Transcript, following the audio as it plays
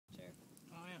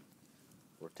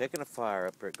We're taking a fire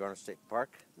up here at Garner State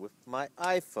Park with my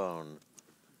iPhone.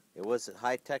 It was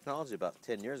high technology about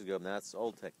 10 years ago, and that's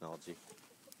old technology.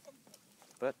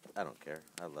 But I don't care.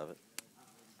 I love it.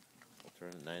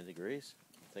 We'll turn it 90 degrees.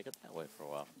 Take it that way for a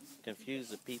while. Confuse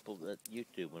the people at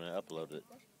YouTube when I upload it.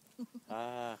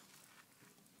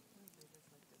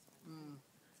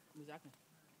 Exactly.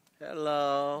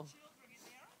 Hello.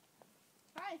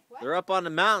 Hi. What? They're up on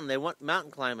the mountain. They want mountain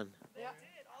climbing. Yeah.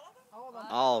 All of them.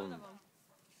 All of them.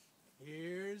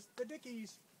 Here's the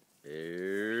Dickies.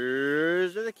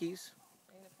 Here's the keys.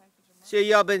 So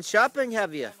y'all been shopping,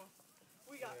 have you?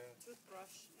 We got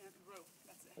toothbrush and rope.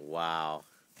 That's it. Wow.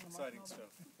 Exciting stuff.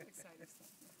 Exciting stuff.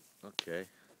 Okay.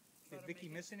 Did Vicky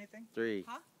miss anything? 3.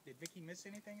 Huh? Did Vicky miss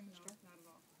anything in the store? Not at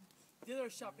all. The other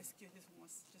shop is cute. This one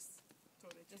was just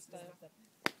totally Just stuff.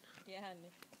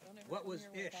 What was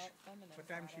ish? What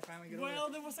time did she finally get over Well,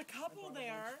 there was a couple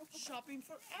there shopping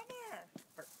forever.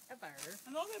 Forever.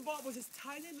 And all they bought was this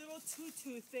tiny little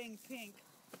tutu thing, pink,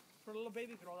 for a little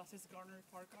baby girl that says Garner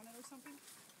Park on it or something.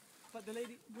 But the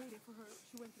lady waited for her.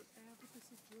 She went through every piece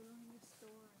of jewelry in the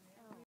store.